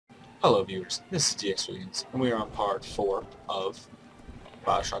Hello viewers, this is DxWiggins, and we are on part 4 of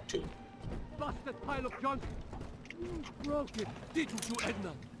Bioshock 2. Busted pile of junk. You broke it, didn't you,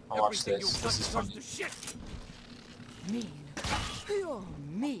 Edna? I'll watch this. This is funny. Mean. You're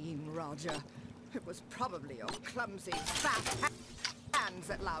mean, Roger. It was probably your clumsy, fat hands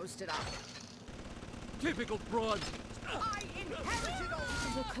that loused it up. Typical broad. I inherited all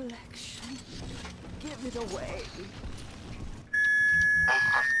the collection. Give it away.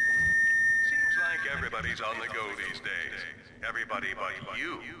 Seems like everybody's on the go these days. Everybody but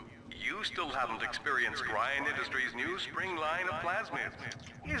you. You still haven't experienced Ryan Industries' new spring line of plasmids.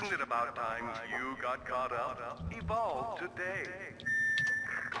 Isn't it about time you got caught up? Evolved today.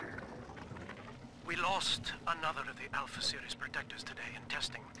 We lost another of the Alpha Series protectors today in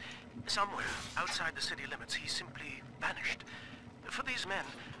testing. Somewhere outside the city limits, he simply vanished. For these men,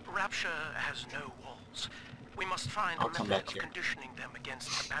 Rapture has no walls. We must find a method of conditioning them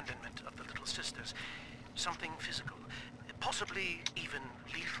against abandonment of the Little Sisters. Something physical, possibly even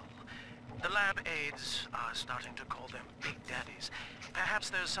lethal. The lab aides are starting to call them Big Daddies. Perhaps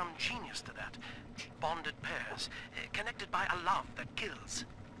there's some genius to that. Bonded pairs, connected by a love that kills.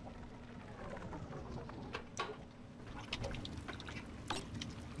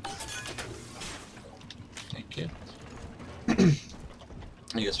 Thank you.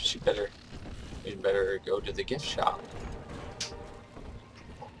 I guess we'd better go to the gift shop.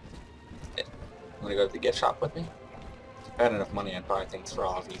 Wanna go to the gift shop with me? If I had enough money, I'd buy things for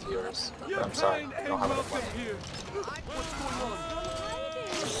all of you viewers. But I'm sorry, I don't have enough money. What's going on?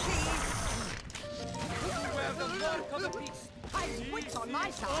 I wits on my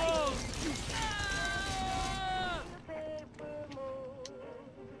side.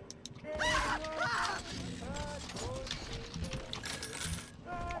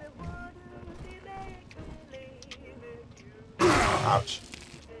 Ouch.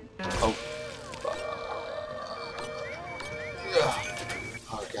 Oh.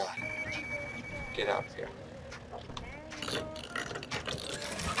 Oh god. Get out of here.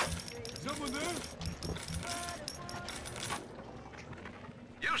 Someone there?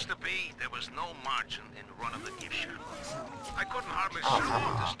 Used to be, there was no margin in running the gift shop. I couldn't hardly sell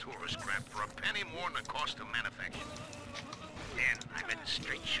this tourist crap for a penny more than the cost of manufacture. Then I met a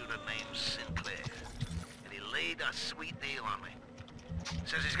straight shooter named Sinclair, and he laid a sweet deal on me.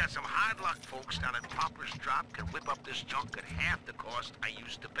 Says he's got some hard luck folks down at Popper's Drop can whip up this junk at half the cost I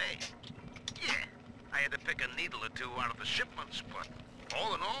used to pay. Yeah, I had to pick a needle or two out of the shipments, but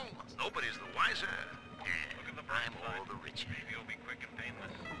all in all, nobody's the wiser. And I'm all the richer. Maybe you'll be quick and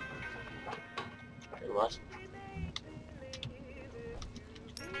painless. Hey, what?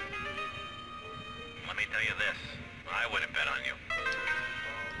 Let me tell you this, I wouldn't bet on you.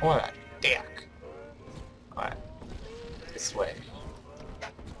 What a dick. Alright. This way.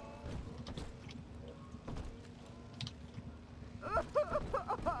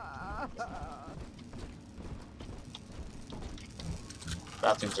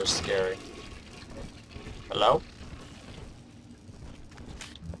 Bathrooms are scary. Hello?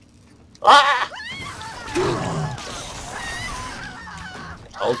 Ah! I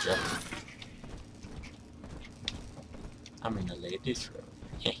told ya. I'm in a ladies' room.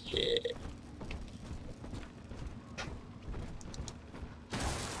 Hehe. I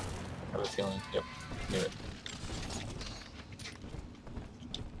have a feeling. Yep. Knew it.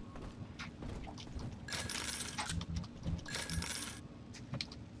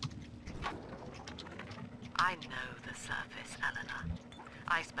 I know the surface, Eleanor.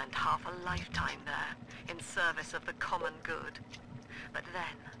 I spent half a lifetime there, in service of the common good. But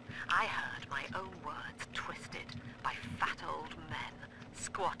then, I heard my own words twisted by fat old men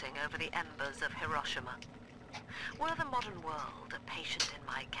squatting over the embers of Hiroshima. Were the modern world a patient in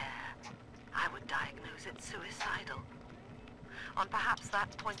my care, I would diagnose it suicidal. On perhaps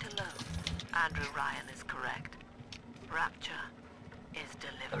that point alone, Andrew Ryan is correct. Rapture is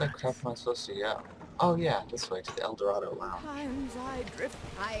deliverance. Where the crap am I supposed to go? Oh yeah, this way to the El Dorado Lounge. Times I drift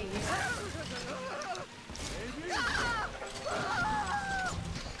high.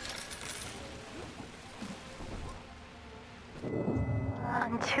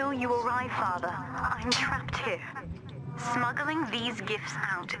 Until you arrive, Father, I'm trapped here. Smuggling these gifts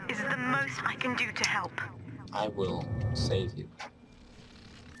out is the most I can do to help. I will save you.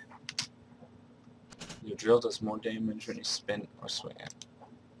 Your drill does more damage when you spin or swing it.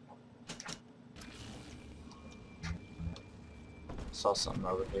 Saw something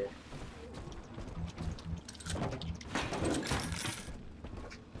over here.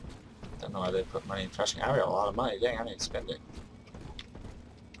 Don't know why they put money in trash can. I got a lot of money. Dang, I need to spend it.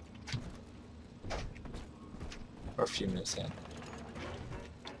 Or a few minutes in.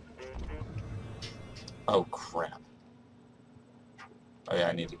 Oh crap. Oh yeah,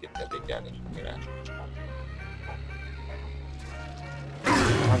 I need to get that big daddy. Yeah.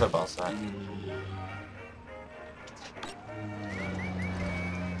 Where's the boss at?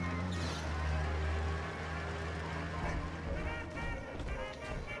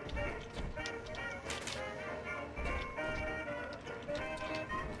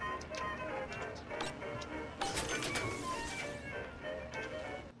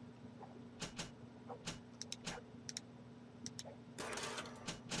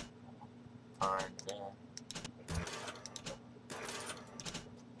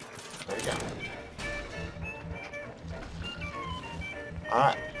 There you go.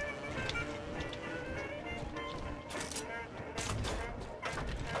 Alright.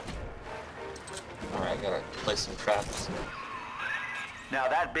 Alright, gotta place some traps. Now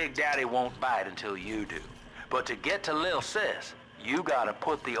that Big Daddy won't bite until you do. But to get to Lil Sis, you gotta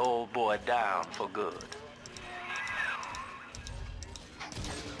put the old boy down for good.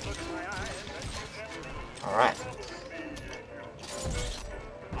 Alright.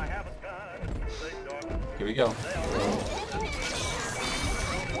 Here we go.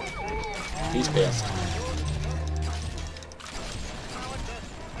 He's pissed.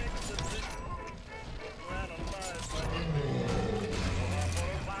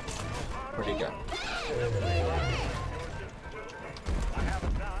 Where'd he go?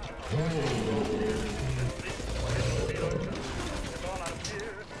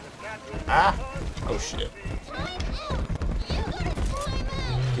 Ah! Oh shit.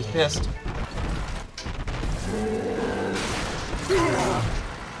 He's pissed.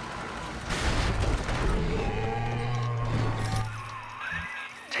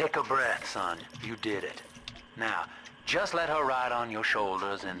 Take a breath, son. You did it. Now, just let her ride on your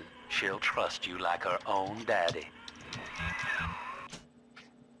shoulders and she'll trust you like her own daddy.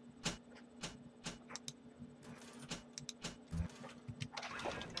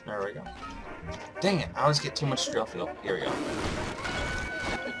 There we go. Dang it, I always get too much drill fuel. Here we go.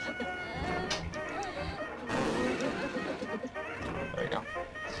 There we go.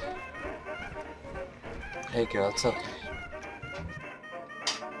 Hey girl, it's okay.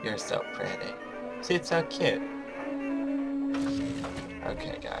 You're so pretty. See, it's so cute.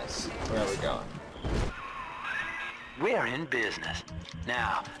 Okay guys, where are we going? We're in business.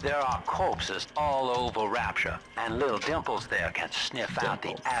 Now, there are corpses all over Rapture, and little Dimples there can sniff out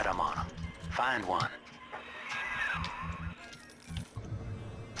the atom on them. Find one.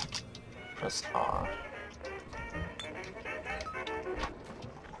 Press R.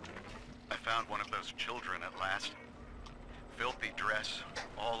 I found one of those children at last. Filthy dress,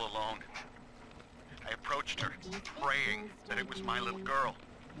 all alone. I approached her, praying that it was my little girl.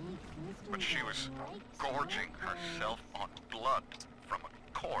 But she was gorging herself on blood from a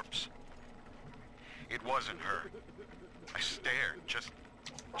corpse. It wasn't her. I stared, just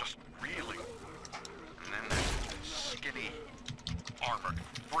reeling. And then this skinny, armored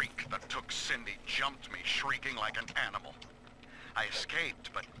freak that took Cindy jumped me, shrieking like an animal. I escaped,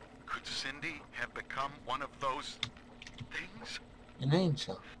 but could Cindy have become one of those things? An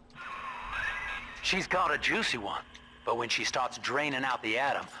angel. She's got a juicy one, but when she starts draining out the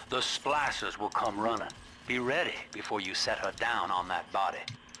atom, the splicers will come running. Be ready before you set her down on that body.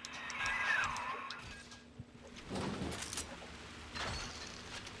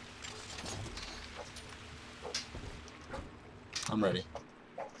 I'm ready.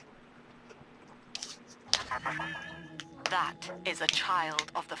 That is a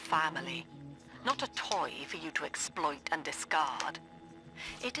child of the family, not a toy for you to exploit and discard.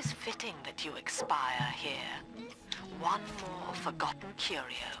 It is fitting that you expire here. One more forgotten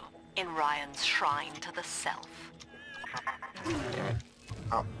curio in Ryan's shrine to the self. Damn it.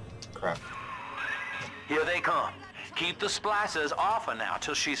 Oh, crap. Here they come. Keep the splicers off her now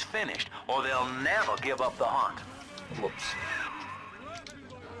till she's finished, or they'll never give up the hunt. Whoops.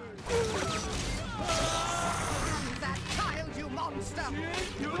 That child, you monster!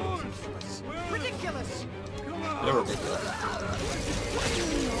 Ridiculous! They're ridiculous.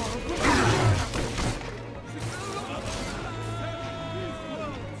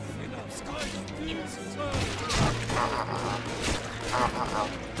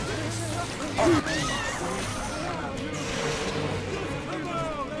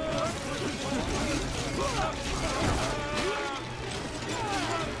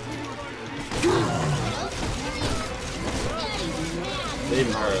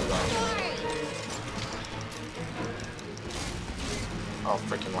 Leave her alone. Oh,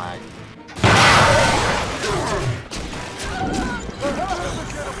 freaking lag.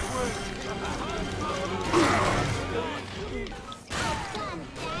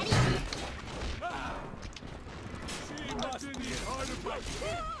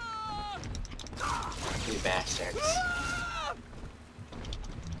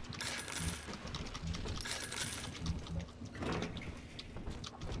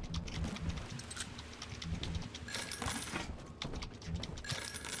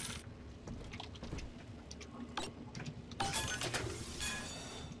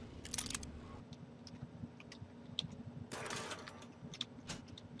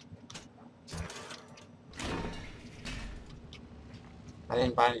 I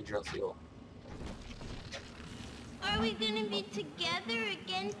didn't buy any drill fuel. Are we gonna be together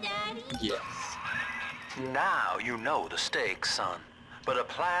again, Daddy? Yes. Now you know the stakes, son. But a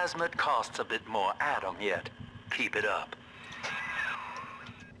plasmid costs a bit more atom yet. Keep it up.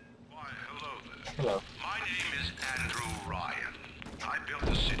 Why, hello there. Hello. My name is Andrew Ryan. I built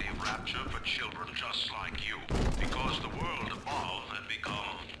the city of Rapture for children just like you, because the world above had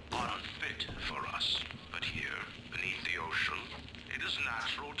become unfit for us. But here, beneath the ocean, it is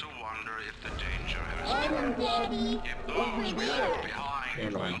natural to wonder if the danger has passed. If those we left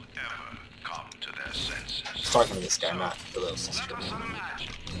behind will ever come to their senses. I was talking to this guy, not the little sister. Let us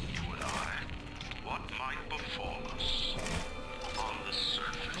imagine, you and I, what might befall us on the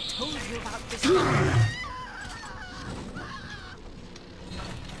surface. I told you about this.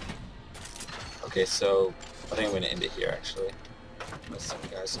 Okay, so I think I'm gonna end it here actually. Unless some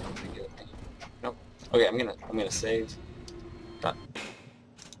guys don't think it. Nope. Okay, I'm gonna save. Done.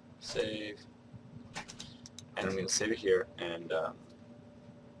 Save. And I'm gonna save it here, and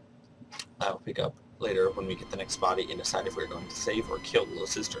I'll pick up later when we get the next body and decide if we're going to save or kill the little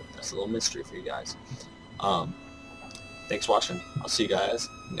sister. That's a little mystery for you guys. Thanks for watching. I'll see you guys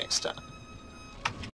next time.